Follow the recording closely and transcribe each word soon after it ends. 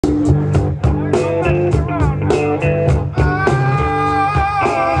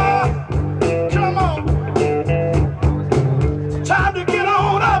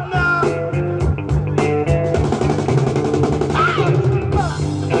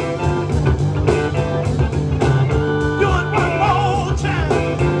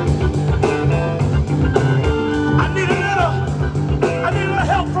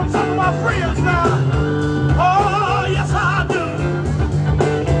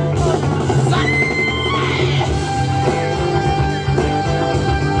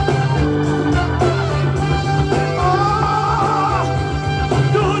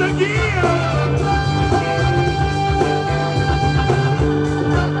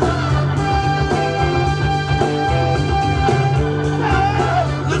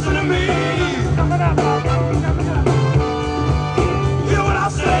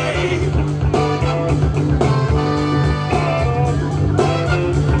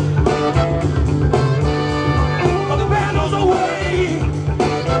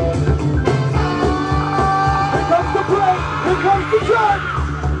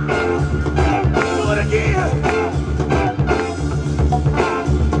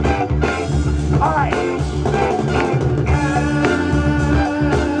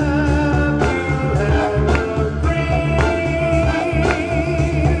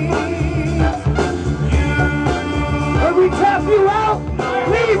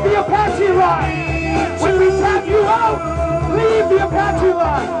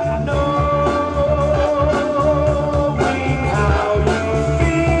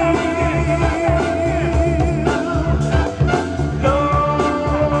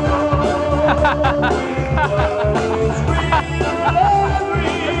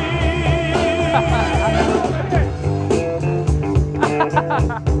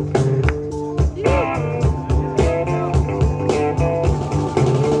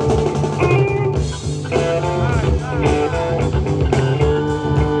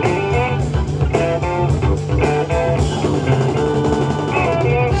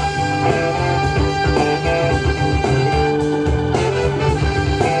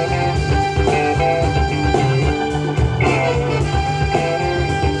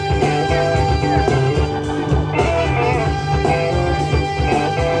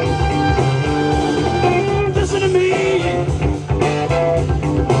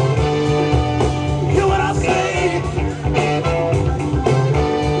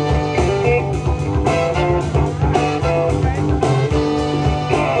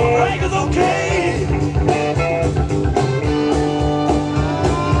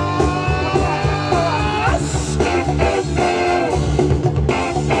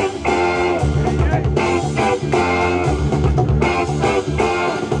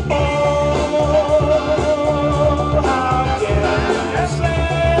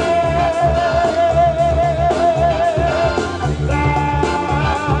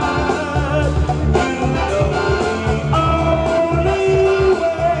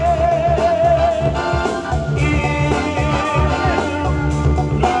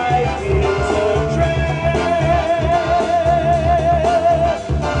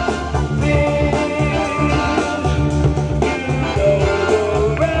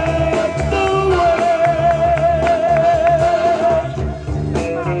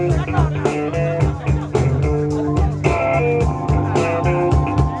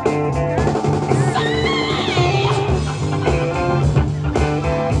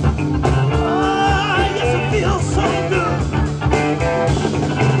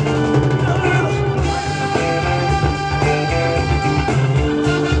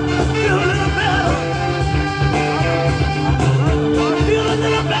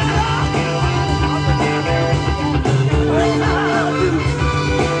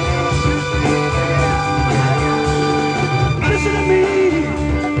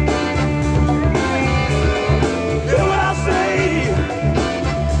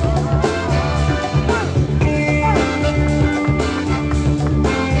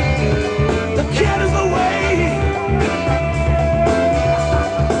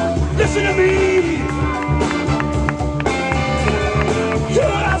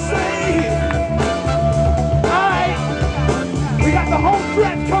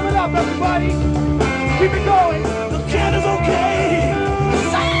Keep it going. The can is okay.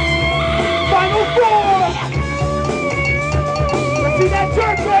 Final four. Let's see that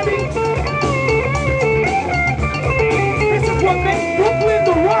jerk, baby. This is what makes Brooklyn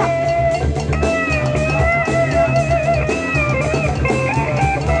the rock.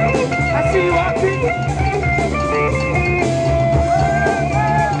 I see you, Oxy.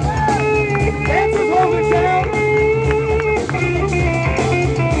 Dancers hold it down.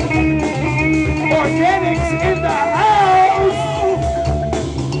 Organics in the house!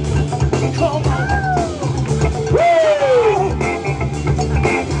 Come on! Woo!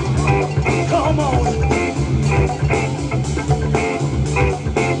 Come on!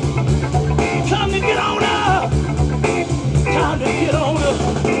 Time to get on up! Time to get on up!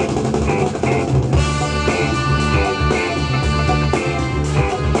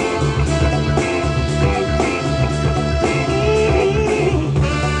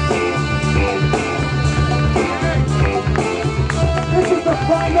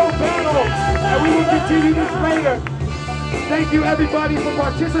 Final battle, and we will continue this later. Thank you everybody for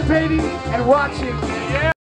participating and watching.